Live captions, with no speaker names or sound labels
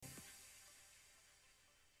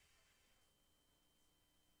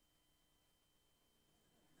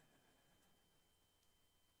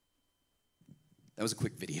That was a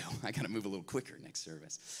quick video. I got to move a little quicker next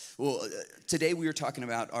service. Well, today we are talking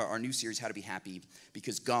about our new series, How to Be Happy,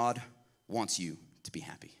 because God wants you to be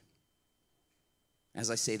happy.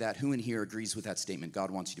 As I say that, who in here agrees with that statement?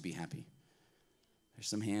 God wants you to be happy. There's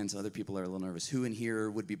some hands. Other people are a little nervous. Who in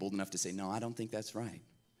here would be bold enough to say, no, I don't think that's right?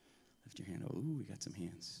 Lift your hand. Oh, we got some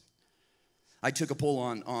hands. I took a poll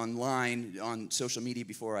online on social media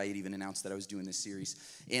before I had even announced that I was doing this series,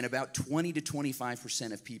 and about 20 to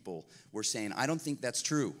 25% of people were saying, I don't think that's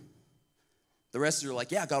true. The rest are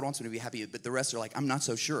like, yeah, God wants me to be happy, but the rest are like, I'm not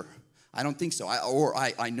so sure. I don't think so.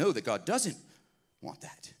 I know that God doesn't want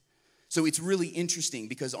that. So it's really interesting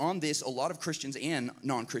because on this, a lot of Christians and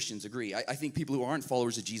non-Christians agree. I think people who aren't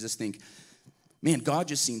followers of Jesus think, man, God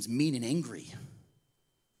just seems mean and angry.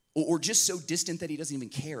 Or just so distant that he doesn't even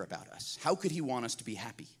care about us. How could he want us to be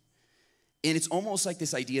happy? And it's almost like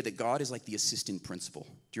this idea that God is like the assistant principal.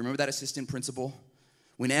 Do you remember that assistant principal?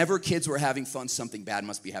 Whenever kids were having fun, something bad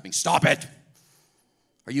must be happening. Stop it!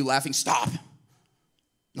 Are you laughing? Stop!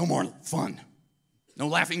 No more fun. No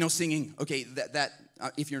laughing, no singing. Okay,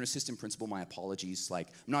 if you're an assistant principal, my apologies. Like,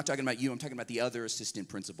 I'm not talking about you. I'm talking about the other assistant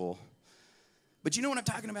principal. But you know what I'm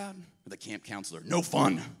talking about? Or the camp counselor. No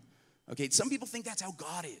fun. Okay, some people think that's how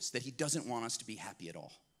God is, that he doesn't want us to be happy at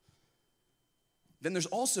all. Then there's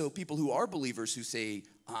also people who are believers who say,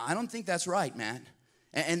 I don't think that's right, Matt.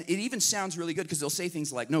 And it even sounds really good because they'll say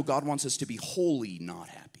things like, no, God wants us to be wholly not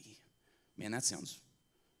happy. Man, that sounds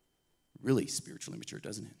really spiritually mature,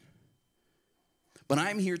 doesn't it? But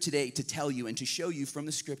I'm here today to tell you and to show you from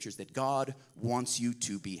the scriptures that God wants you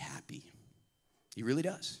to be happy. He really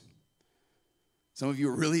does. Some of you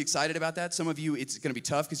are really excited about that. Some of you, it's going to be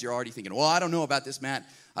tough because you're already thinking, well, I don't know about this, Matt.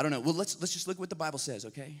 I don't know. Well, let's just look at what the Bible says,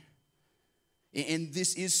 okay? And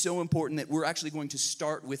this is so important that we're actually going to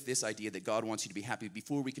start with this idea that God wants you to be happy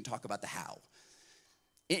before we can talk about the how.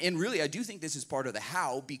 And really, I do think this is part of the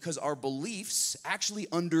how because our beliefs actually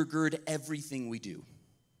undergird everything we do.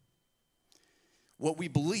 What we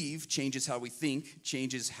believe changes how we think,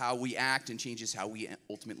 changes how we act, and changes how we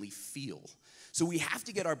ultimately feel. So we have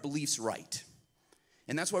to get our beliefs right.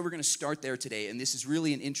 And that's why we're going to start there today. And this is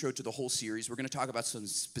really an intro to the whole series. We're going to talk about some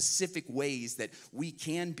specific ways that we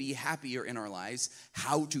can be happier in our lives,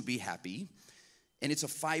 how to be happy. And it's a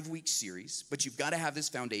 5-week series, but you've got to have this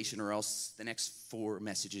foundation or else the next 4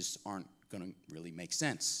 messages aren't going to really make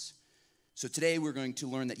sense. So today we're going to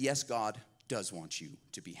learn that, yes, God does want you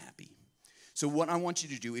to be happy. So what I want you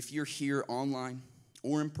to do, if you're here online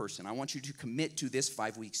or in person, I want you to commit to this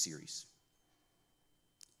 5-week series.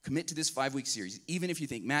 Commit to this 5-week series. Even if you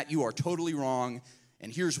think, Matt, you are totally wrong,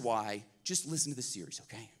 and here's why, just listen to this series,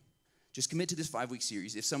 okay? Just commit to this 5-week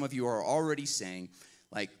series. If some of you are already saying,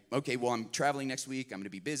 like, okay, well, I'm traveling next week, I'm going to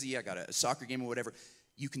be busy, I got a soccer game or whatever,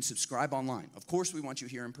 you can subscribe online. Of course, we want you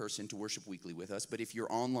here in person to worship weekly with us, but if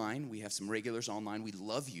you're online, we have some regulars online. We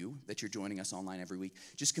love you that you're joining us online every week.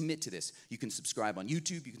 Just commit to this. You can subscribe on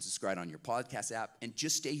YouTube, you can subscribe on your podcast app, and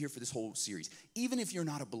just stay here for this whole series. Even if you're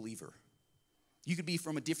not a believer, you could be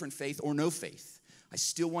from a different faith or no faith. I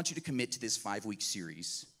still want you to commit to this 5-week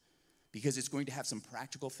series because it's going to have some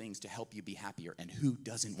practical things to help you be happier. And who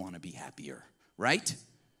doesn't want to be happier, right?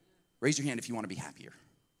 Raise your hand if you want to be happier.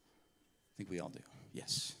 I think we all do.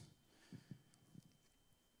 Yes.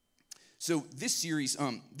 So this series,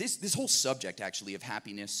 this whole subject actually of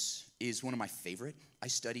happiness is one of my favorite. I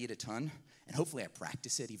study it a ton, and hopefully I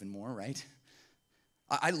practice it even more, right?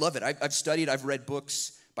 I love it. I've studied, I've read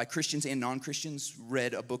books by Christians and non-Christians,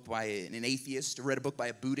 read a book by an atheist, read a book by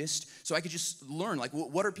a Buddhist, so I could just learn, like,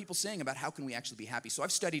 what are people saying about how can we actually be happy? So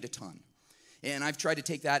I've studied a ton, and I've tried to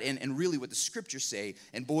take that and really what the scriptures say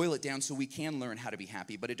and boil it down so we can learn how to be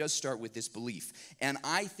happy, but it does start with this belief, and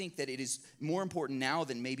I think that it is more important now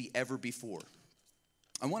than maybe ever before.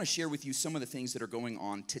 I want to share with you some of the things that are going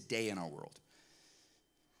on today in our world.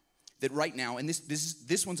 That right now, and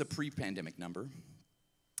this one's a pre-pandemic number,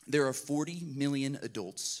 there are 40 million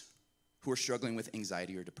adults who are struggling with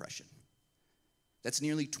anxiety or depression. That's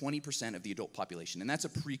nearly 20% of the adult population, and that's a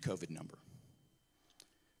pre-COVID number.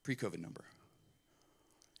 Pre-COVID number.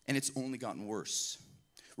 And it's only gotten worse.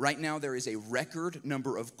 Right now, there is a record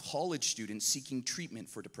number of college students seeking treatment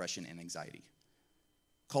for depression and anxiety.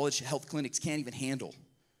 College health clinics can't even handle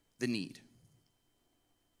the need.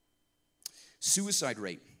 Suicide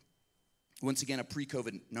rate, once again, a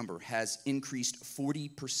pre-COVID number, has increased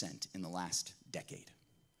 40% in the last decade.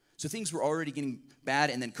 So things were already getting bad,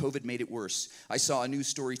 and then COVID made it worse. I saw a news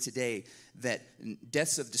story today that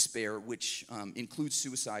deaths of despair, which includes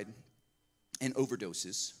suicide and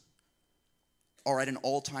overdoses, are at an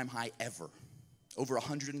all-time high ever. Over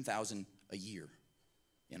 100,000 a year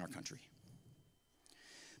in our country.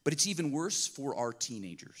 But it's even worse for our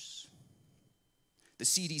teenagers. The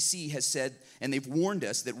CDC has said, and they've warned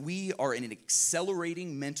us, that we are in an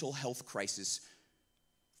accelerating mental health crisis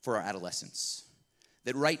for our adolescents.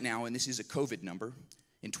 That right now, and this is a COVID number,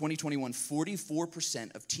 in 2021,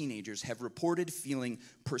 44% of teenagers have reported feeling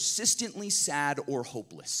persistently sad or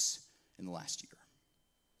hopeless in the last year.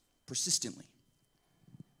 Persistently.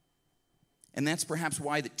 And that's perhaps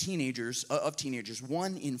why of teenagers,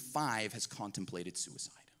 1 in 5 has contemplated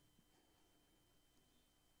suicide.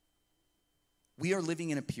 We are living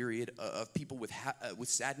in a period of people with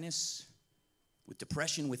sadness, with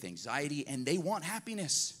depression, with anxiety, and they want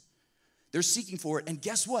happiness. They're seeking for it, and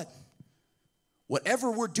guess what?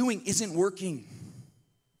 Whatever we're doing isn't working.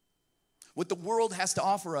 What the world has to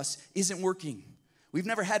offer us isn't working. We've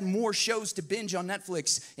never had more shows to binge on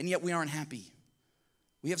Netflix, and yet we aren't happy.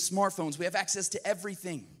 We have smartphones, we have access to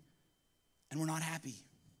everything, and we're not happy.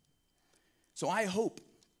 So I hope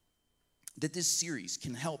that this series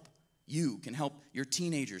can help you, can help your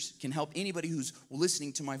teenagers, can help anybody who's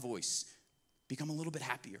listening to my voice become a little bit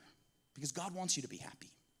happier, because God wants you to be happy.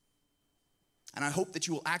 And I hope that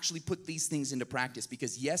you will actually put these things into practice,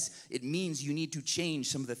 because yes, it means you need to change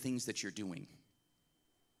some of the things that you're doing.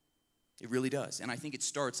 It really does. And I think it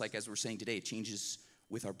starts, like as we're saying today, it changes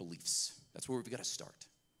with our beliefs. That's where we've got to start.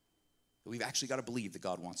 We've actually got to believe that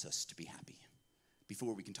God wants us to be happy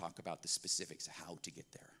before we can talk about the specifics of how to get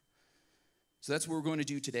there. So that's what we're going to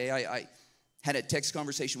do today. I had a text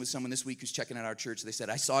conversation with someone this week who's checking out our church. They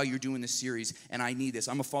said, I saw you're doing this series, and I need this.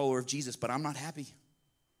 I'm a follower of Jesus, but I'm not happy.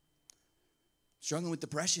 Struggling with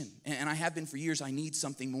depression, and I have been for years. I need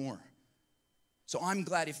something more. So I'm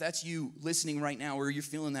glad if that's you listening right now, or you're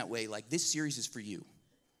feeling that way, like this series is for you.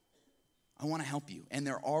 I want to help you. And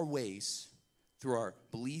there are ways through our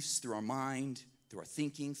beliefs, through our mind, through our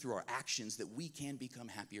thinking, through our actions, that we can become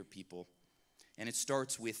happier people. And it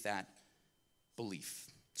starts with that belief.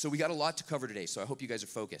 So we got a lot to cover today, so I hope you guys are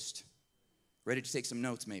focused. Ready to take some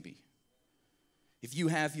notes, maybe? If you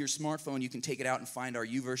have your smartphone, you can take it out and find our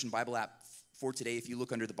YouVersion Bible app for today. If you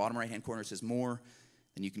look under the bottom right-hand corner, it says More.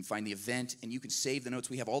 Then you can find the event, and you can save the notes.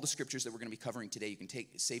 We have all the scriptures that we're going to be covering today. You can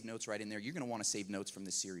save notes right in there. You're going to want to save notes from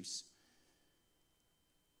this series.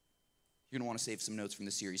 You're going to want to save some notes from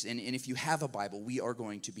this series. And if you have a Bible, we are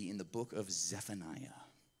going to be in the book of Zephaniah.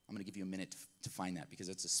 I'm going to give you a minute to find that, because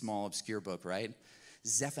it's a small, obscure book, right?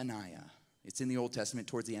 Zephaniah. It's in the Old Testament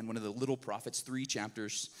towards the end, one of the little prophets, 3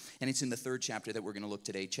 chapters. And it's in the 3rd chapter that we're going to look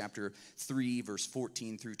today, chapter 3, verse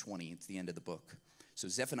 14 through 20. It's the end of the book. So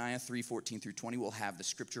Zephaniah 3, 14 through 20 will have the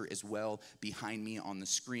scripture as well behind me on the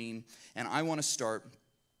screen. And I want to start,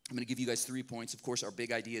 I'm going to give you guys 3 points. Of course, our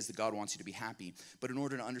big idea is that God wants you to be happy. But in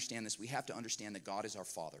order to understand this, we have to understand that God is our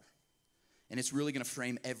Father. And it's really going to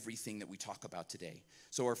frame everything that we talk about today.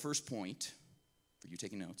 So our first point, for you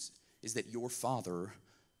taking notes, is that your Father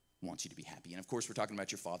wants you to be happy. And of course, we're talking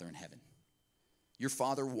about your Father in heaven. Your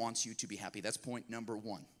Father wants you to be happy. That's point number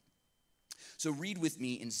 1. So read with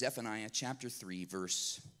me in Zephaniah chapter 3,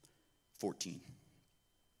 verse 14.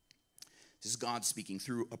 This is God speaking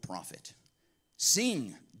through a prophet.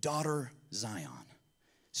 Sing, daughter Zion.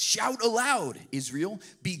 Shout aloud, Israel.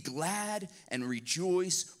 Be glad and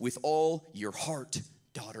rejoice with all your heart,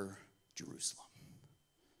 daughter Jerusalem.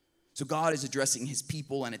 So God is addressing his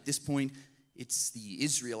people, and at this point, it's the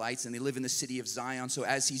Israelites, and they live in the city of Zion. So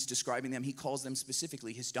as he's describing them, he calls them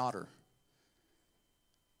specifically his daughter.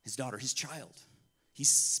 His daughter, his child. He's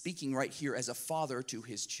speaking right here as a father to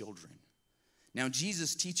his children. Now,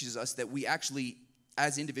 Jesus teaches us that we actually,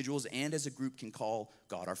 as individuals and as a group, can call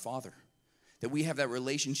God our Father. That we have that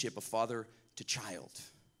relationship of father to child.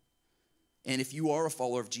 And if you are a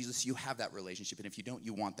follower of Jesus, you have that relationship. And if you don't,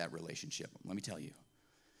 you want that relationship. Let me tell you.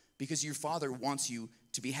 Because your Father wants you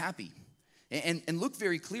to be happy. And look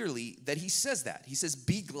very clearly that he says that. He says,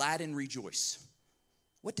 be glad and rejoice.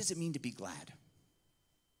 What does it mean to be glad?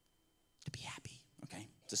 To be happy, okay?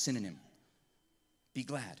 It's a synonym. Be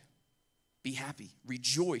glad. Be happy.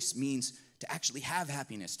 Rejoice means to actually have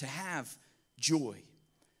happiness, to have joy.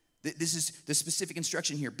 This is the specific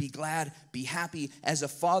instruction here. Be glad, be happy. As a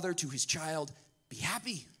father to his child, be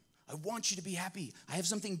happy. I want you to be happy. I have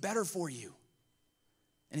something better for you.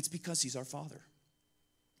 And it's because he's our Father.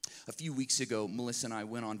 A few weeks ago, Melissa and I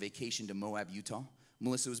went on vacation to Moab, Utah.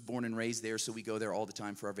 Melissa was born and raised there, so we go there all the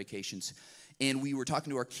time for our vacations. And we were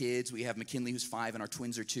talking to our kids. We have McKinley, who's 5, and our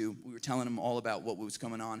twins are 2. We were telling them all about what was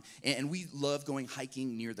going on. And we love going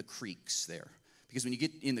hiking near the creeks there. Because when you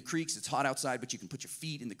get in the creeks, it's hot outside, but you can put your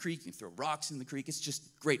feet in the creek. You can throw rocks in the creek. It's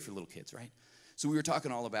just great for little kids, right? So we were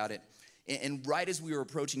talking all about it. And right as we were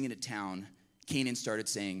approaching into town, Kanan started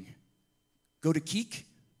saying, go to Keek?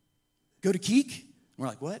 Go to Keek? We're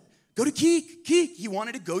like, what? Go to Keek. He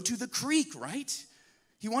wanted to go to the creek, right?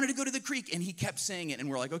 He wanted to go to the creek, and he kept saying it. And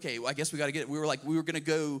we're like, okay, well, I guess we got to get it. We were going to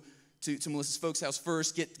go to Melissa's folks' house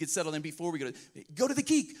first, get settled in before we go to the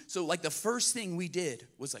Keek. So like the first thing we did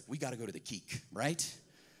was like, we got to go to the Keek, right?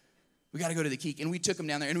 We got to go to the Keek. And we took them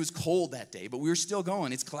down there. And it was cold that day, but we were still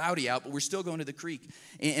going. It's cloudy out, but we're still going to the creek.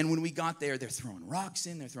 And when we got there, they're throwing rocks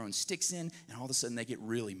in, they're throwing sticks in, and all of a sudden they get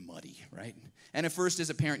really muddy, right? And at first as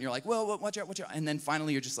a parent, you're like, well, watch out. And then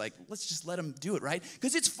finally you're just like, let's just let them do it, right?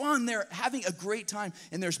 Because it's fun. They're having a great time.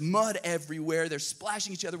 And there's mud everywhere. They're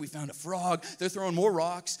splashing each other. We found a frog. They're throwing more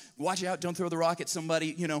rocks. Watch out. Don't throw the rock at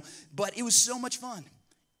somebody, you know. But it was so much fun.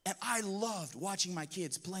 And I loved watching my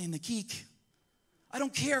kids play in the Keek. I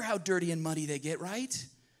don't care how dirty and muddy they get, right?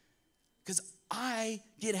 Because I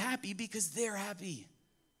get happy because they're happy.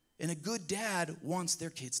 And a good dad wants their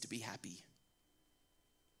kids to be happy.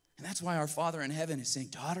 And that's why our Father in heaven is saying,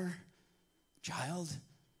 daughter, child,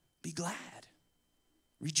 be glad.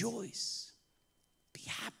 Rejoice. Be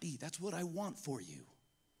happy. That's what I want for you.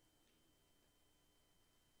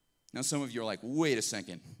 Now, some of you are like, wait a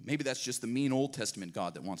second. Maybe that's just the mean Old Testament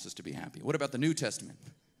God that wants us to be happy. What about the New Testament?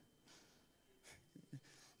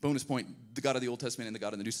 Bonus point, the God of the Old Testament and the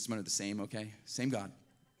God of the New Testament are the same, okay? Same God.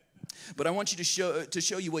 But I want you to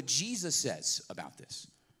show you what Jesus says about this.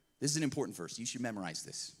 This is an important verse. You should memorize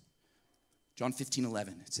this. John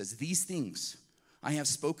 15:11. It says, these things I have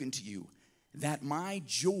spoken to you, that my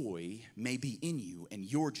joy may be in you and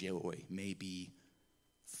your joy may be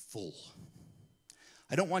full.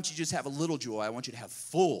 I don't want you to just have a little joy. I want you to have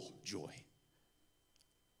full joy.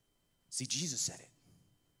 See, Jesus said it.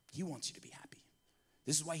 He wants you to be happy.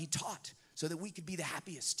 This is why he taught, so that we could be the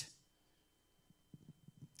happiest.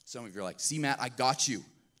 Some of you are like, see, Matt, I got you.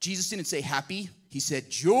 Jesus didn't say happy. He said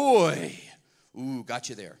joy. Ooh, got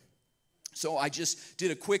you there. So I just did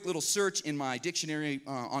a quick little search in my dictionary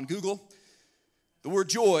on Google. The word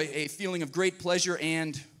joy, a feeling of great pleasure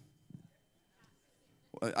and,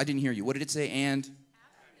 I didn't hear you. What did it say? And?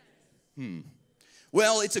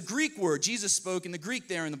 Well, it's a Greek word. Jesus spoke in the Greek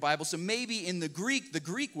there in the Bible. So maybe in the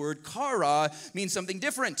Greek word, chara, means something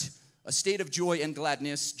different. A state of joy and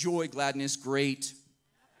gladness. Joy, gladness, great.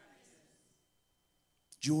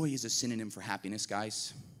 Joy is a synonym for happiness,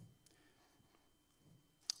 guys.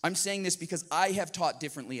 I'm saying this because I have taught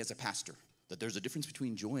differently as a pastor. That there's a difference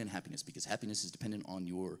between joy and happiness because happiness is dependent on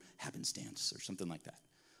your happenstance or something like that.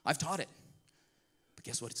 I've taught it. But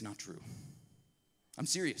guess what? It's not true. I'm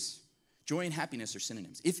serious. Joy and happiness are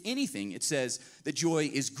synonyms. If anything, it says that joy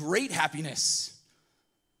is great happiness.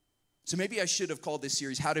 So maybe I should have called this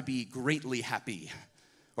series How to Be Greatly Happy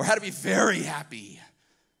or How to Be Very Happy.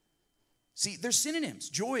 See, they're synonyms.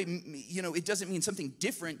 Joy, it doesn't mean something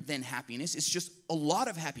different than happiness. It's just a lot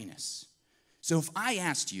of happiness. So if I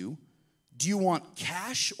asked you, do you want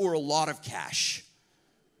cash or a lot of cash?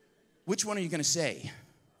 Which one are you going to say?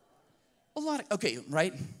 A lot of, okay,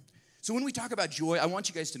 right? So when we talk about joy, I want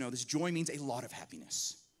you guys to know this. Joy means a lot of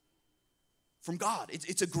happiness. From God.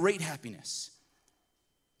 It's a great happiness.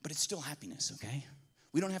 But it's still happiness, okay?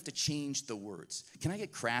 We don't have to change the words. Can I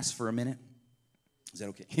get crass for a minute? Is that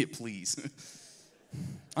okay? Yeah, please.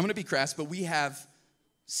 I'm going to be crass, but we have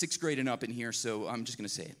 6th grade and up in here, so I'm just going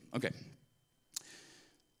to say it. Okay.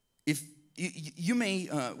 If you may,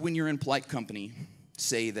 when you're in polite company,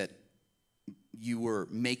 say that you were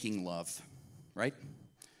making love, right?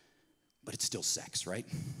 But it's still sex, right?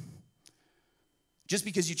 Just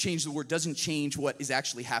because you change the word doesn't change what is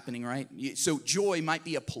actually happening, right? So joy might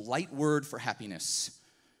be a polite word for happiness,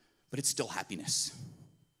 but it's still happiness.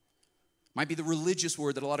 Might be the religious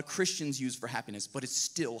word that a lot of Christians use for happiness, but it's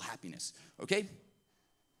still happiness, okay?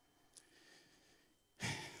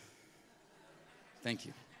 Thank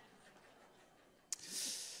you.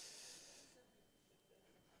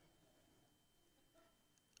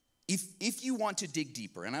 If you want to dig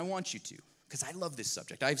deeper, and I want you to, because I love this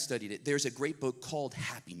subject, I've studied it, there's a great book called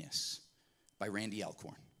Happiness by Randy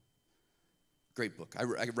Alcorn. Great book.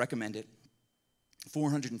 I recommend it.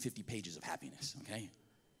 450 pages of happiness, okay?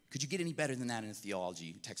 Could you get any better than that in a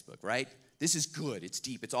theology textbook, right? This is good. It's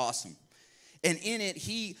deep. It's awesome. And in it,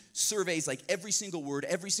 he surveys like every single word,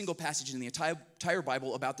 every single passage in the entire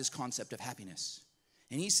Bible about this concept of happiness.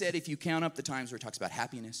 And he said if you count up the times where it talks about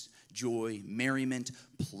happiness, joy, merriment,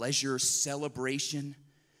 pleasure, celebration,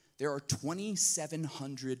 there are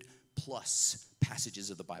 2,700 plus passages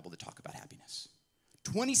of the Bible that talk about happiness.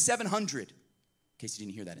 2,700, in case you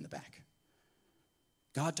didn't hear that in the back.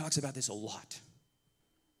 God talks about this a lot.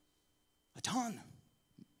 A ton.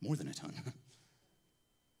 More than a ton.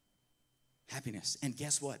 Happiness. And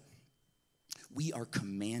guess what? We are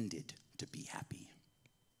commanded to be happy.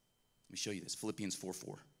 Let me show you this. Philippians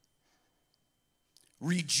 4:4.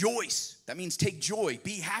 Rejoice. That means take joy.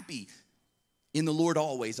 Be happy in the Lord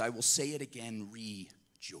always. I will say it again.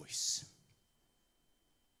 Rejoice.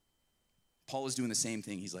 Paul is doing the same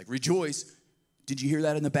thing. He's like, rejoice. Did you hear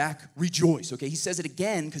that in the back? Rejoice. Okay, he says it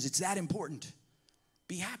again because it's that important.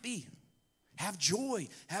 Be happy. Have joy.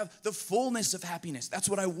 Have the fullness of happiness. That's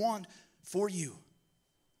what I want for you.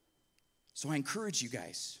 So I encourage you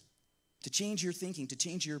guys to change your thinking, to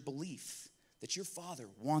change your belief that your Father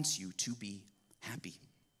wants you to be happy.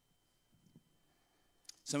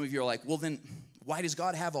 Some of you are like, well then, why does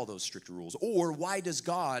God have all those strict rules? Or why does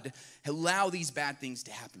God allow these bad things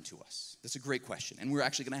to happen to us? That's a great question. And we're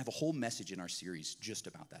actually going to have a whole message in our series just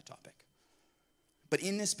about that topic. But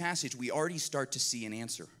in this passage, we already start to see an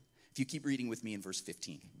answer. If you keep reading with me in verse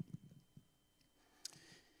 15.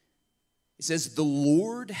 It says, the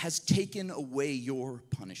Lord has taken away your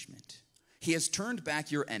punishment. He has turned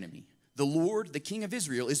back your enemy. The Lord, the King of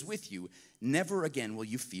Israel, is with you. Never again will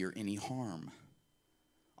you fear any harm.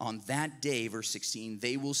 On that day, verse 16,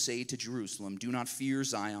 they will say to Jerusalem, do not fear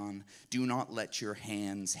Zion. Do not let your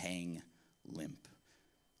hands hang limp.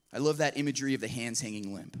 I love that imagery of the hands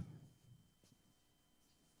hanging limp.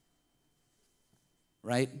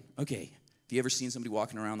 Right? Okay. Have you ever seen somebody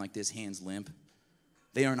walking around like this, hands limp?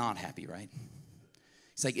 They are not happy, right?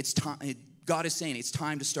 It's like it's time. God is saying it's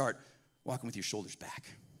time to start walking with your shoulders back.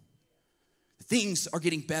 Things are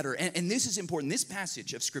getting better. And this is important. This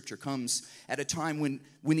passage of Scripture comes at a time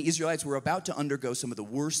when the Israelites were about to undergo some of the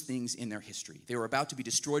worst things in their history. They were about to be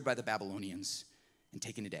destroyed by the Babylonians and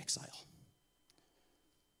taken into exile.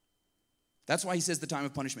 That's why he says the time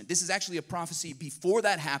of punishment. This is actually a prophecy before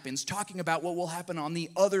that happens, talking about what will happen on the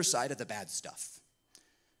other side of the bad stuff.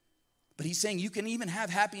 But he's saying you can even have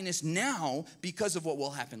happiness now because of what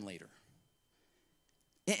will happen later.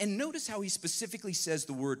 And notice how he specifically says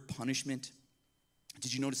the word punishment.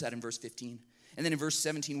 Did you notice that in verse 15? And then in verse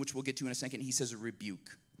 17, which we'll get to in a second, he says a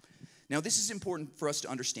rebuke. Now, this is important for us to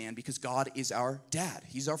understand because God is our dad.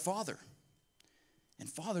 He's our father. And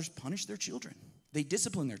fathers punish their children. They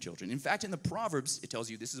discipline their children. In fact, in the Proverbs, it tells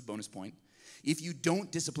you, this is a bonus point, if you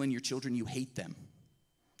don't discipline your children, you hate them.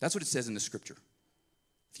 That's what it says in the Scripture.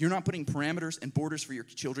 If you're not putting parameters and borders for your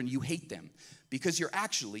children, you hate them because you're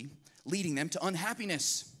actually leading them to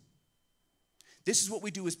unhappiness. This is what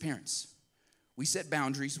we do as parents. We set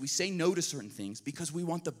boundaries. We say no to certain things because we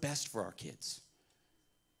want the best for our kids.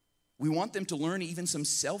 We want them to learn even some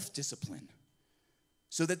self-discipline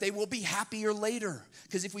so that they will be happier later.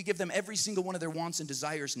 Because if we give them every single one of their wants and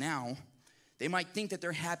desires now, they might think that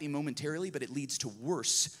they're happy momentarily, but it leads to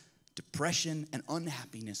worse depression and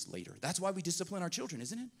unhappiness later. That's why we discipline our children,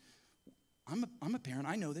 isn't it? I'm a parent.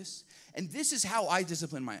 I know this. And this is how I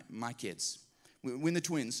discipline my kids. When the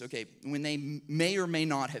twins, okay, when they may or may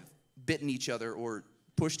not have bitten each other or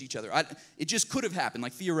pushed each other. It just could have happened,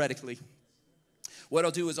 like theoretically. What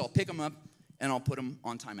I'll do is I'll pick them up and I'll put them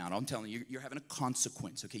on timeout. I'm telling you, you're having a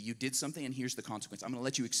consequence, okay? You did something and here's the consequence. I'm going to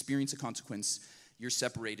let you experience a consequence. You're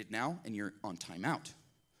separated now and you're on timeout.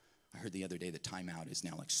 I heard the other day that timeout is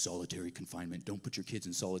now like solitary confinement. Don't put your kids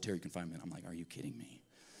in solitary confinement. I'm like, are you kidding me?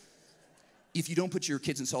 If you don't put your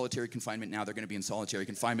kids in solitary confinement now, they're going to be in solitary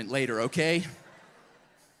confinement later, okay?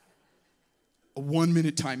 A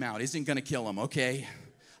 1-minute timeout isn't going to kill them, okay?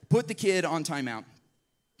 Put the kid on timeout.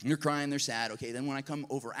 They're crying, they're sad, okay? Then when I come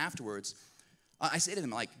over afterwards, I say to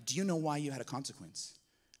them, like, do you know why you had a consequence?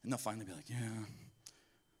 And they'll finally be like, yeah,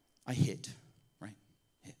 I hit, right?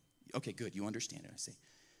 Hit. Okay, good, you understand it. I say,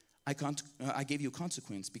 I gave you a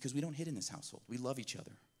consequence because we don't hit in this household. We love each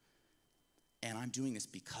other. And I'm doing this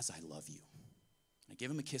because I love you. I give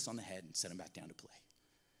him a kiss on the head and set him back down to play.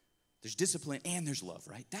 There's discipline and there's love,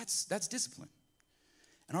 right? That's discipline.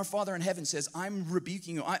 And our Father in heaven says, I'm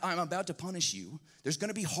rebuking you. I'm about to punish you. There's going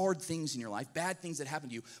to be hard things in your life, bad things that happen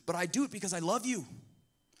to you, but I do it because I love you.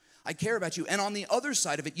 I care about you. And on the other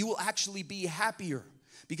side of it, you will actually be happier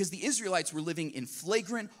because the Israelites were living in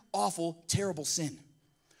flagrant, awful, terrible sin,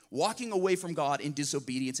 walking away from God in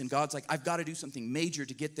disobedience. And God's like, I've got to do something major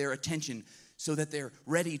to get their attention so that they're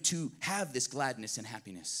ready to have this gladness and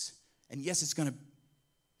happiness. And yes, it's going to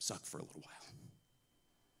suck for a little while,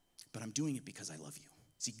 but I'm doing it because I love you.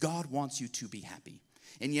 See, God wants you to be happy.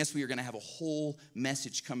 And yes, we are going to have a whole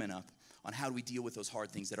message coming up on how do we deal with those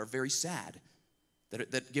hard things that are very sad,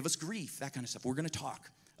 that give us grief, that kind of stuff. We're going to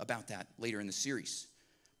talk about that later in the series.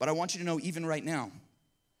 But I want you to know, even right now,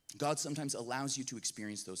 God sometimes allows you to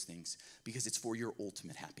experience those things because it's for your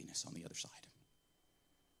ultimate happiness on the other side.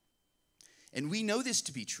 And we know this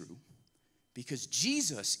to be true because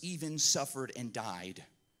Jesus even suffered and died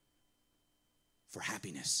for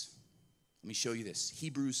happiness. Let me show you this.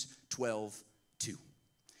 Hebrews 12:2.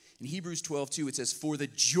 In Hebrews 12:2, it says, for the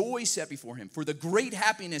joy set before him, for the great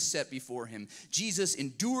happiness set before him, Jesus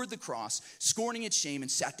endured the cross, scorning its shame,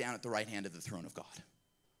 and sat down at the right hand of the throne of God.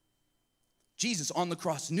 Jesus on the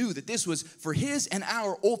cross knew that this was for his and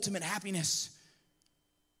our ultimate happiness.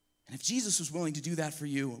 And if Jesus was willing to do that for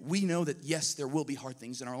you, we know that, yes, there will be hard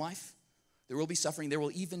things in our life. There will be suffering. There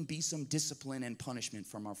will even be some discipline and punishment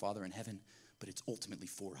from our Father in heaven, but it's ultimately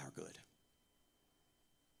for our good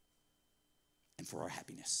and for our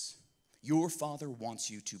happiness. Your Father wants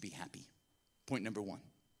you to be happy. Point number one.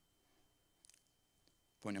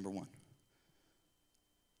 Point number one.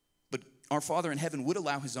 But our Father in heaven would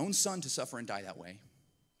allow his own Son to suffer and die that way.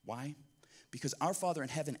 Why? Because our Father in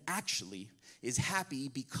heaven actually is happy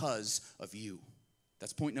because of you.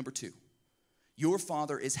 That's point number two. Your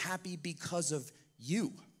Father is happy because of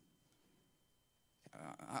you.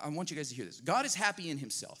 I want you guys to hear this. God is happy in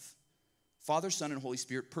himself. Father, Son, and Holy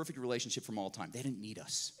Spirit, perfect relationship from all time. They didn't need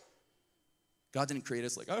us. God didn't create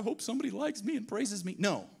us like, I hope somebody likes me and praises me.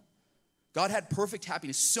 No. God had perfect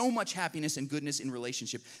happiness, so much happiness and goodness in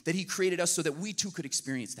relationship that he created us so that we too could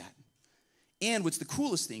experience that. And what's the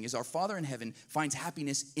coolest thing is our Father in heaven finds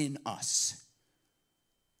happiness in us.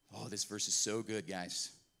 Oh, this verse is so good,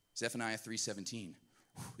 guys. Zephaniah 3:17.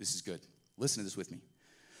 This is good. Listen to this with me.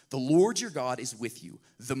 The Lord your God is with you,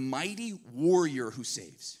 the mighty warrior who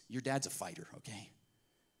saves. Your dad's a fighter, okay?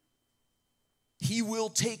 He will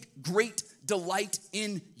take great delight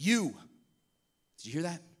in you. Did you hear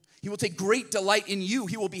that? He will take great delight in you.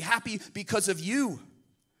 He will be happy because of you.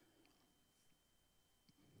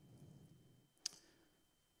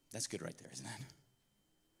 That's good right there, isn't it?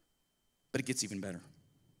 But it gets even better.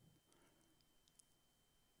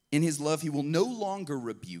 In his love, he will no longer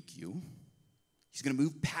rebuke you. He's going to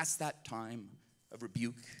move past that time of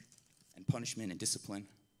rebuke and punishment and discipline,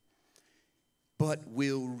 but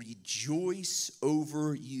will rejoice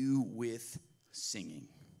over you with singing.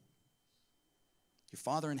 Your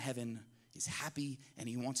Father in heaven is happy, and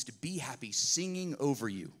he wants to be happy singing over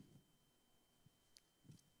you.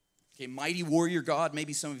 Okay, mighty warrior God,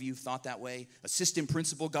 maybe some of you have thought that way. Assistant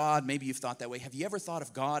principal God, maybe you've thought that way. Have you ever thought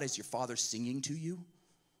of God as your Father singing to you?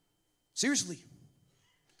 Seriously.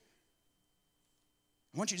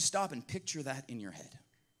 I want you to stop and picture that in your head.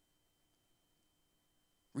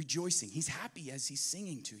 Rejoicing. He's happy as he's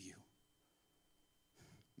singing to you.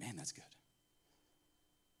 Man, that's good.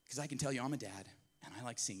 Because I can tell you I'm a dad, and I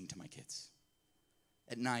like singing to my kids.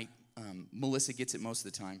 At night, Melissa gets it most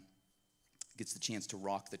of the time. Gets the chance to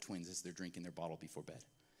rock the twins as they're drinking their bottle before bed.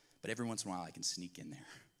 But every once in a while, I can sneak in there.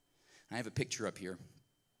 I have a picture up here.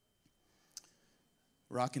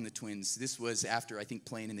 Rocking the twins. This was after, I think,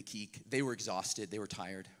 playing in the Keek. They were exhausted. They were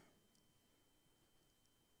tired.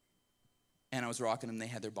 And I was rocking them. They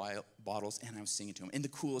had their bottles, and I was singing to them. And the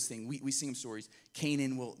coolest thing, we sing them stories.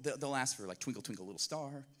 Canaan they'll ask for like Twinkle, Twinkle, Little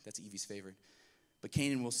Star. That's Evie's favorite. But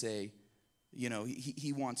Canaan will say, you know,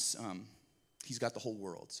 he wants, he's got the whole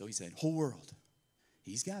world. So he said, whole world.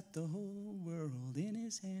 He's got the whole world in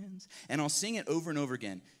his hands. And I'll sing it over and over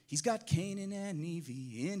again. He's got Canaan and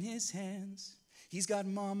Evie in his hands. He's got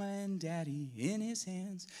mama and daddy in his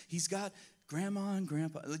hands. He's got grandma and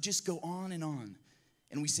grandpa. Just go on.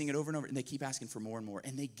 And we sing it over and over, and they keep asking for more and more.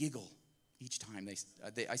 And they giggle each time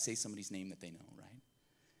I say somebody's name that they know, right?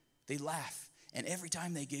 They laugh. And every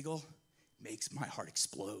time they giggle, it makes my heart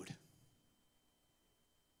explode.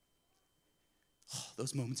 Oh,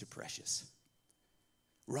 those moments are precious.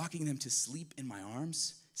 Rocking them to sleep in my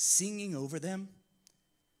arms, singing over them.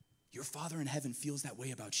 Your Father in heaven feels that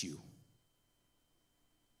way about you.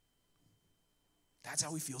 That's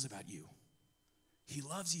how he feels about you. He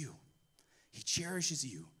loves you. He cherishes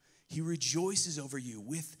you. He rejoices over you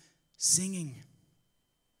with singing.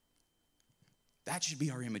 That should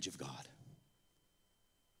be our image of God.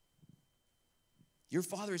 Your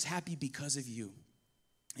Father is happy because of you.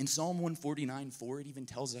 In Psalm 149:4, it even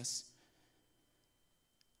tells us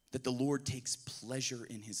that the Lord takes pleasure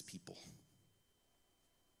in his people.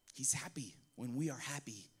 He's happy when we are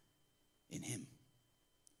happy in him.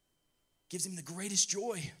 Gives him the greatest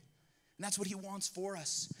joy. And that's what he wants for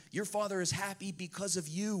us. Your Father is happy because of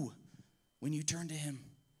you when you turn to him.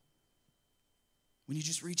 When you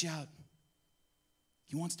just reach out.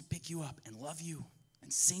 He wants to pick you up and love you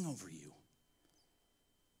and sing over you.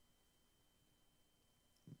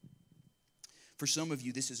 For some of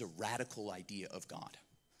you, this is a radical idea of God.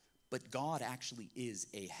 But God actually is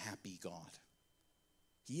a happy God.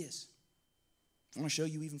 He is. I want to show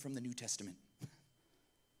you even from the New Testament.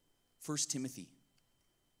 1 Timothy.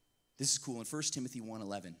 This is cool. In 1 Timothy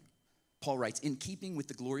 1:11, Paul writes, in keeping with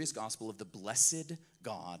the glorious gospel of the blessed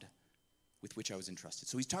God, with which I was entrusted.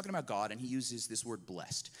 So he's talking about God, and he uses this word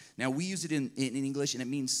blessed. Now, we use it in English, and it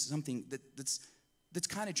means something that's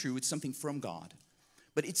kind of true. It's something from God.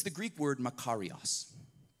 But it's the Greek word makarios.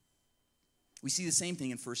 We see the same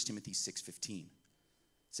thing in 1 Timothy 6:15. It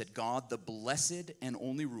said, God, the blessed and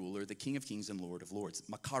only ruler, the King of kings and Lord of lords,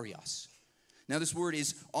 makarios. Now, this word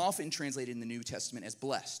is often translated in the New Testament as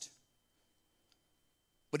blessed.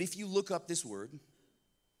 But if you look up this word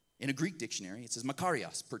in a Greek dictionary, it says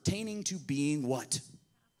makarios, pertaining to being what?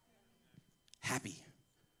 Happy.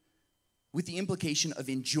 With the implication of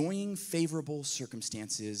enjoying favorable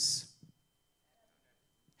circumstances,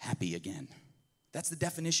 happy again. That's the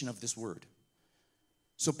definition of this word.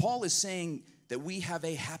 So Paul is saying that we have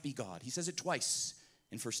a happy God. He says it twice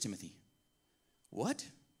in 1 Timothy. What?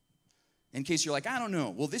 In case you're like, I don't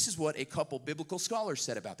know. Well, this is what a couple biblical scholars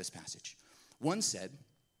said about this passage. One said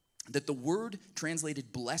that the word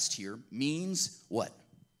translated blessed here means what?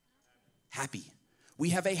 Happy.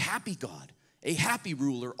 We have a happy God, a happy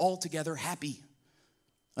ruler, altogether happy.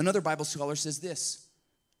 Another Bible scholar says this: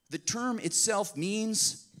 the term itself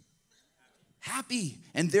means happy,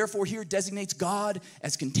 and therefore here designates God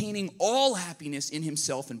as containing all happiness in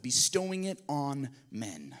himself and bestowing it on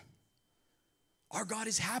men. Our God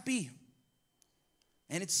is happy.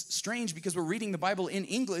 And it's strange because we're reading the Bible in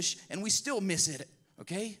English and we still miss it,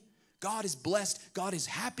 okay? God is blessed. God is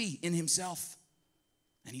happy in himself.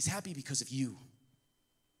 And he's happy because of you,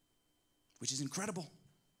 which is incredible.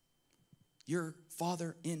 Your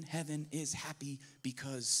Father in heaven is happy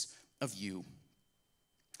because of you.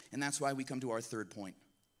 And that's why we come to our third point.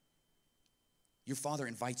 Your Father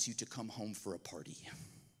invites you to come home for a party.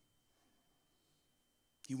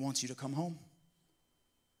 He wants you to come home,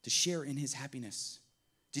 to share in his happiness.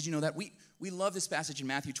 Did you know that? We love this passage in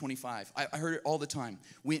Matthew 25. I heard it all the time.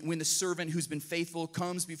 When the servant who's been faithful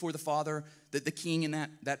comes before the Father, the king in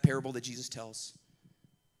that parable that Jesus tells,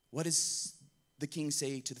 what does the king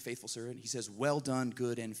say to the faithful servant? He says, well done,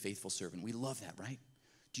 good and faithful servant. We love that, right?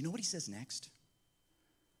 Do you know what he says next?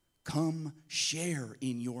 Come share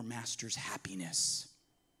in your master's happiness.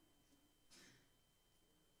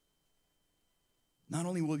 Not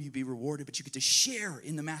only will you be rewarded, but you get to share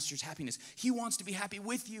in the master's happiness. He wants to be happy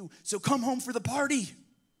with you, so come home for the party.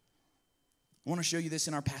 I want to show you this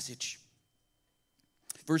in our passage.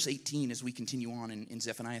 Verse 18, as we continue on in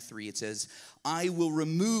Zephaniah 3, it says, I will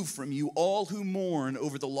remove from you all who mourn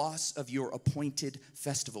over the loss of your appointed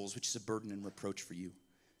festivals, which is a burden and reproach for you.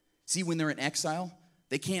 See, when they're in exile,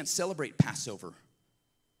 they can't celebrate Passover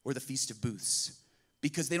or the Feast of Booths,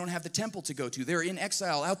 because they don't have the temple to go to. They're in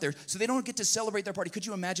exile out there, so they don't get to celebrate their party. Could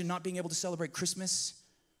you imagine not being able to celebrate Christmas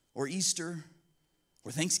or Easter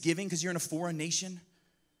or Thanksgiving because you're in a foreign nation?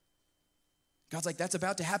 God's like, that's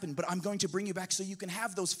about to happen, but I'm going to bring you back so you can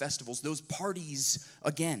have those festivals, those parties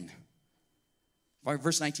again.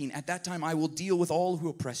 Verse 19, at that time I will deal with all who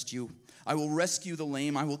oppressed you. I will rescue the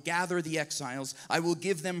lame. I will gather the exiles. I will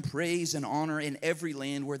give them praise and honor in every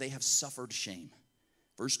land where they have suffered shame.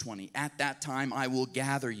 Verse 20, at that time I will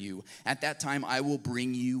gather you. At that time I will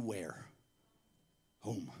bring you where?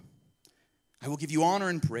 Home. I will give you honor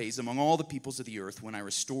and praise among all the peoples of the earth when I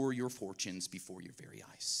restore your fortunes before your very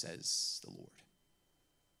eyes, says the Lord.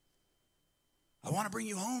 I want to bring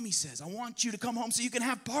you home, he says. I want you to come home so you can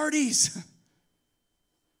have parties.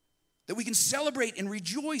 That we can celebrate and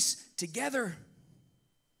rejoice together.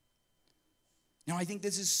 Now, I think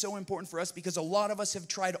this is so important for us because a lot of us have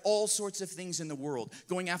tried all sorts of things in the world,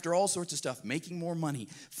 going after all sorts of stuff, making more money,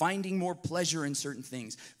 finding more pleasure in certain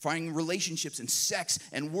things, finding relationships and sex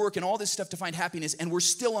and work and all this stuff to find happiness, and we're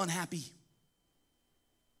still unhappy.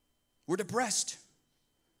 We're depressed.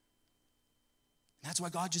 And that's why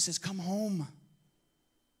God just says, come home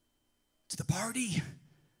to the party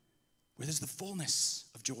where there's the fullness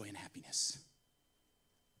of joy and happiness.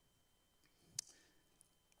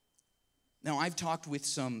 Now, I've talked with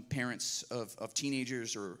some parents of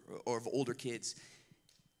teenagers or of older kids,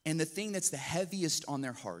 and the thing that's the heaviest on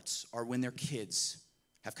their hearts are when their kids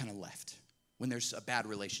have kind of left, when there's a bad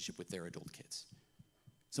relationship with their adult kids.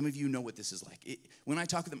 Some of you know what this is like. When I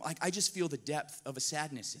talk to them, I just feel the depth of a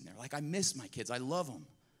sadness in there. Like, I miss my kids. I love them.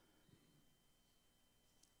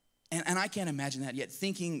 And I can't imagine that yet.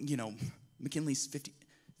 Thinking, McKinley's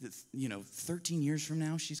 13 years from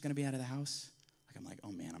now, she's going to be out of the house. I'm like,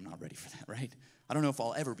 oh man, I'm not ready for that, right? I don't know if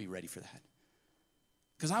I'll ever be ready for that.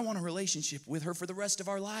 Because I want a relationship with her for the rest of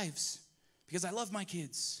our lives. Because I love my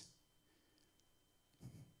kids.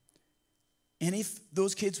 And if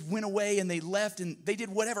those kids went away and they left and they did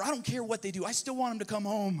whatever, I don't care what they do. I still want them to come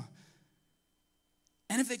home.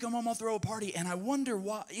 And if they come home, I'll throw a party. And I wonder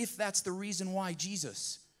if that's the reason why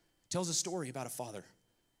Jesus tells a story about a father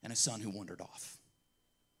and a son who wandered off.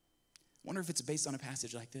 Wonder if it's based on a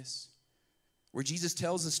passage like this, where Jesus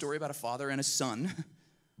tells a story about a father and a son,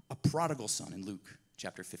 a prodigal son in Luke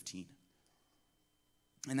chapter 15.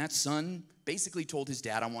 And that son basically told his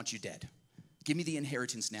dad, I want you dead. Give me the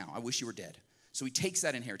inheritance now. I wish you were dead. So he takes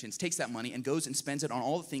that inheritance, takes that money, and goes and spends it on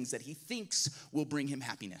all the things that he thinks will bring him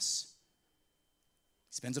happiness.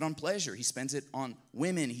 He spends it on pleasure. He spends it on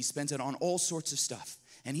women. He spends it on all sorts of stuff.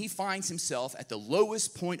 And he finds himself at the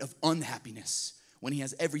lowest point of unhappiness when he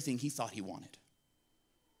has everything he thought he wanted.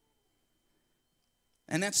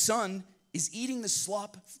 And that son is eating the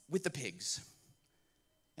slop with the pigs.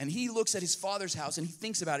 And he looks at his father's house and he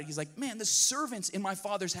thinks about it. He's like, man, the servants in my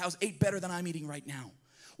father's house ate better than I'm eating right now.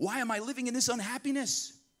 Why am I living in this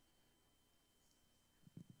unhappiness?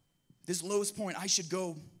 This lowest point, I should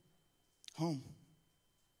go home.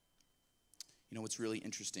 You know what's really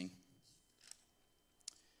interesting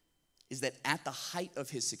is that at the height of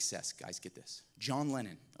his success, guys, get this, John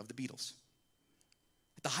Lennon of the Beatles,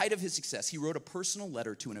 at the height of his success, he wrote a personal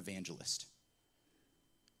letter to an evangelist.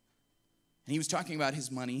 And he was talking about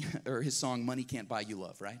his money, or his song, Money Can't Buy You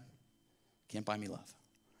Love, right? Can't buy me love.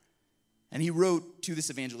 And he wrote to this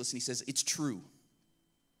evangelist and he says, it's true.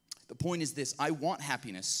 The point is this, I want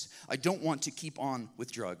happiness. I don't want to keep on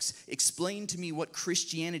with drugs. Explain to me what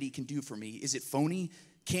Christianity can do for me. Is it phony?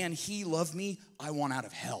 Can he love me? I want out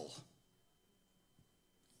of hell.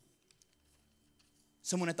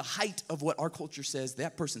 Someone at the height of what our culture says,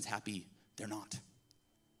 that person's happy, they're not.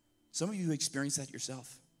 Some of you experience that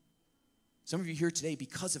yourself. Some of you here today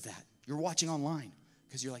because of that. You're watching online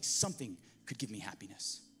because you're like, something could give me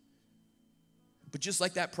happiness. But just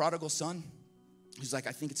like that prodigal son, he's like,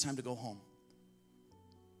 I think it's time to go home.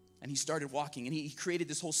 And he started walking, and he created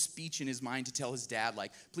this whole speech in his mind to tell his dad,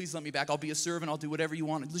 like, please let me back. I'll be a servant. I'll do whatever you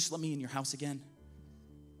want. Just let me in your house again.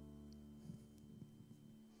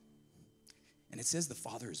 And it says the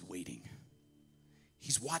father is waiting.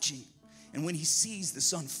 He's watching. And when he sees the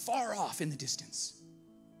son far off in the distance,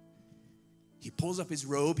 he pulls up his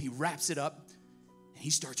robe, he wraps it up, and he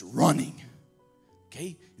starts running.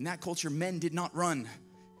 Okay? In that culture, men did not run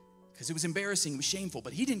because it was embarrassing, it was shameful,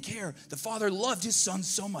 but he didn't care. The father loved his son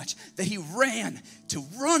so much that he ran to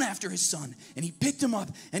run after his son, and he picked him up,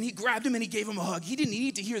 and he grabbed him, and he gave him a hug. He didn't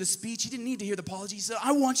need to hear the speech. He didn't need to hear the apology. He said,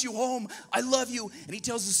 I want you home. I love you. And he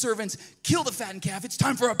tells the servants, kill the fattened calf. It's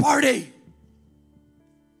time for a party.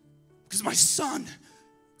 Because my son,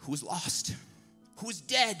 who was lost, who was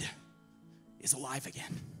dead, is alive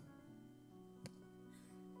again.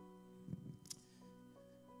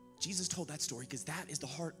 Jesus told that story because that is the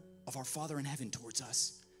heart of our Father in heaven towards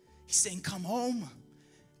us. He's saying, come home.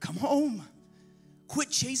 Come home.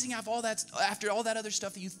 Quit chasing after all that other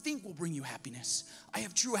stuff that you think will bring you happiness. I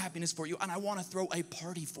have true happiness for you, and I want to throw a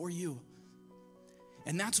party for you.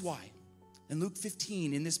 And that's why in Luke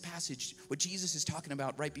 15, in this passage, what Jesus is talking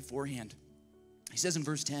about right beforehand, he says in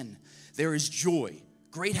verse 10, there is joy,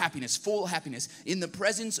 great happiness, full happiness in the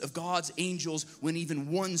presence of God's angels when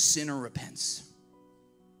even one sinner repents.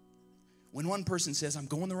 When one person says, I'm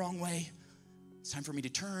going the wrong way, it's time for me to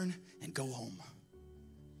turn and go home.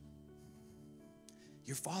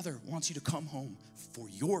 Your Father wants you to come home for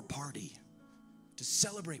your party, to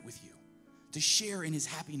celebrate with you, to share in his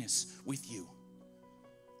happiness with you.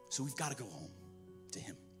 So we've got to go home to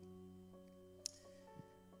him.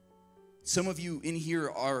 Some of you in here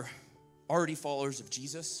are already followers of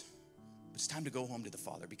Jesus, but it's time to go home to the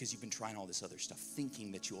Father because you've been trying all this other stuff,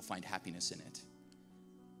 thinking that you will find happiness in it.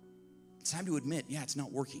 It's time to admit, yeah, it's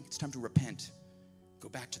not working. It's time to repent. Go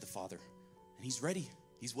back to the Father. And he's ready.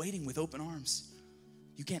 He's waiting with open arms.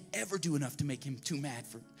 You can't ever do enough to make him too mad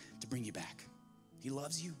to bring you back. He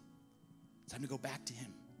loves you. It's time to go back to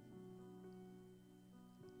him.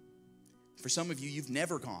 For some of you, you've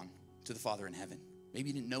never gone to the Father in heaven. Maybe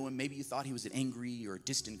you didn't know him. Maybe you thought he was an angry or a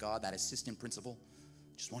distant God, that assistant principal,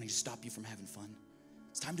 just wanting to stop you from having fun.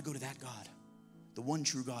 It's time to go to that God, the one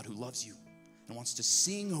true God who loves you and wants to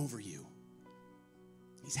sing over you.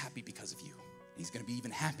 He's happy because of you. He's going to be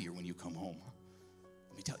even happier when you come home.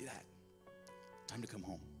 Let me tell you that. Time to come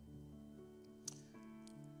home.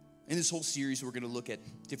 In this whole series, we're going to look at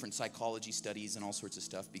different psychology studies and all sorts of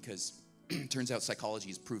stuff because it turns out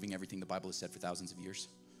psychology is proving everything the Bible has said for thousands of years.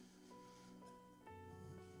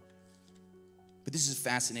 But this is a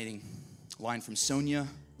fascinating line from Sonia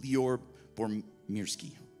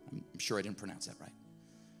Lyubomirsky. I'm sure I didn't pronounce that right.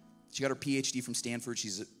 She got her PhD from Stanford.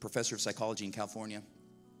 She's a professor of psychology in California.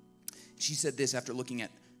 She said this after looking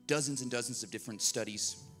at dozens and dozens of different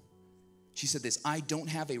studies. She said this, I don't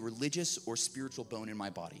have a religious or spiritual bone in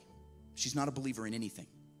my body. She's not a believer in anything.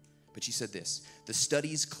 But she said this: the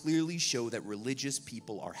studies clearly show that religious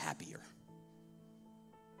people are happier.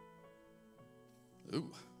 Ooh,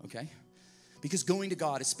 okay. Because going to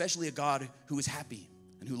God, especially a God who is happy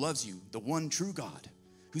and who loves you, the one true God,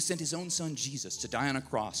 who sent his own son Jesus to die on a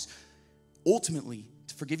cross, ultimately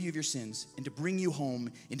to forgive you of your sins and to bring you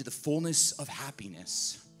home into the fullness of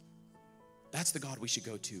happiness. That's the God we should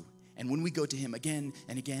go to. And when we go to him again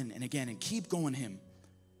and again and again and keep going to him,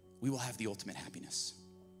 we will have the ultimate happiness.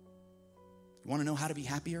 You want to know how to be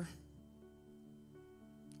happier?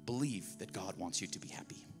 Believe that God wants you to be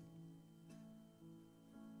happy.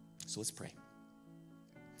 So let's pray.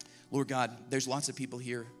 Lord God, there's lots of people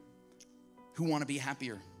here who want to be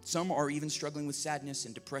happier. Some are even struggling with sadness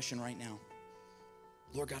and depression right now.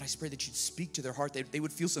 Lord God, I pray that you'd speak to their heart. They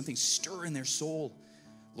would feel something stir in their soul.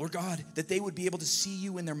 Lord God, that they would be able to see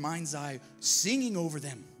you in their mind's eye, singing over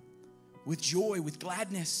them with joy, with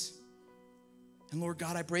gladness. And Lord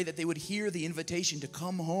God, I pray that they would hear the invitation to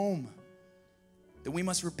come home, that we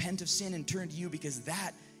must repent of sin and turn to you, because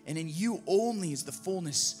that and in you only is the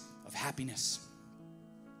fullness of happiness.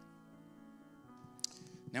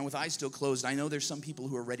 Now, with eyes still closed, I know there's some people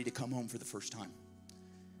who are ready to come home for the first time.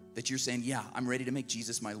 That you're saying, yeah, I'm ready to make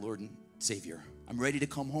Jesus my Lord and Savior. I'm ready to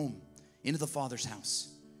come home into the Father's house.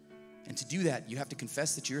 And to do that, you have to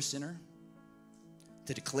confess that you're a sinner,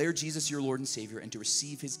 to declare Jesus your Lord and Savior, and to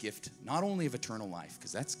receive his gift, not only of eternal life,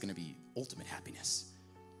 because that's going to be ultimate happiness,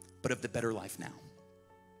 but of the better life now.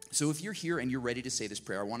 So if you're here and you're ready to say this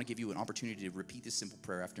prayer, I want to give you an opportunity to repeat this simple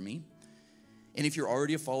prayer after me. And if you're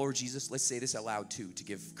already a follower of Jesus, let's say this out loud too, to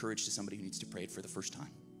give courage to somebody who needs to pray it for the first time.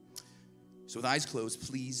 So with eyes closed,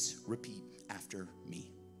 please repeat after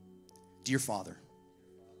me. Dear Father,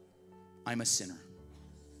 I'm a sinner.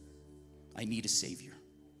 I need a Savior.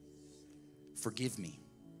 Forgive me.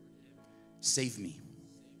 Save me.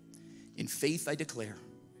 In faith, I declare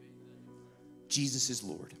Jesus is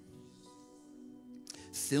Lord.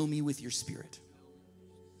 Fill me with your Spirit.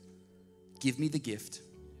 Give me the gift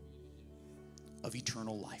of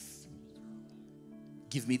eternal life.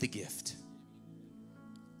 Give me the gift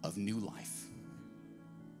of new life.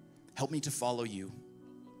 Help me to follow you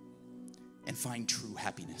and find true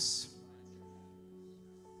happiness.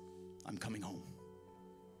 I'm coming home.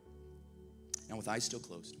 Now, with eyes still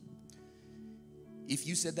closed, if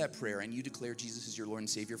you said that prayer and you declare Jesus as your Lord and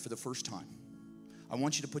Savior for the first time, I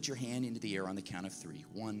want you to put your hand into the air on the count of 3.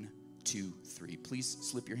 1, 2, 3. Please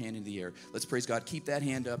slip your hand into the air. Let's praise God. Keep that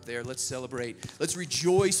hand up there. Let's celebrate. Let's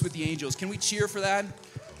rejoice with the angels. Can we cheer for that?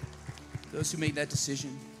 Those who made that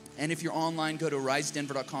decision. And if you're online, go to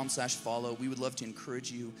risedenver.com/follow. We would love to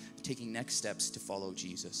encourage you taking next steps to follow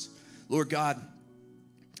Jesus. Lord God,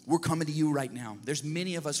 we're coming to you right now. There's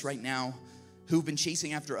many of us right now who've been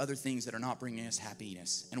chasing after other things that are not bringing us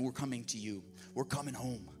happiness. And we're coming to you. We're coming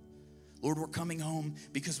home. Lord, we're coming home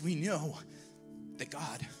because we know that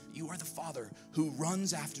God, you are the Father who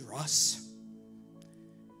runs after us.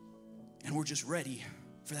 And we're just ready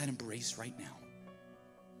for that embrace right now.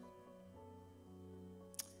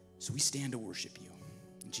 So we stand to worship you.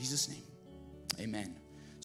 In Jesus' name, amen.